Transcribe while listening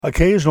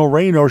Occasional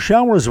rain or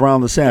showers around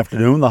this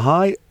afternoon, the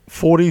high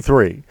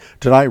 43.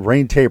 Tonight,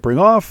 rain tapering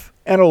off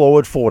and a low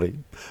at 40.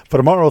 For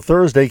tomorrow,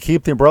 Thursday,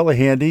 keep the umbrella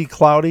handy,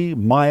 cloudy,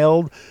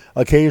 mild.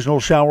 Occasional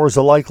showers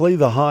are likely,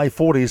 the high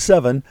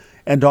 47.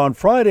 And on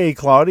Friday,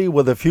 cloudy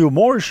with a few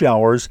more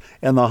showers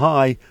and the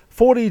high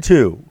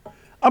 42.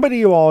 I'm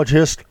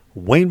meteorologist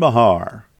Wayne Mahar.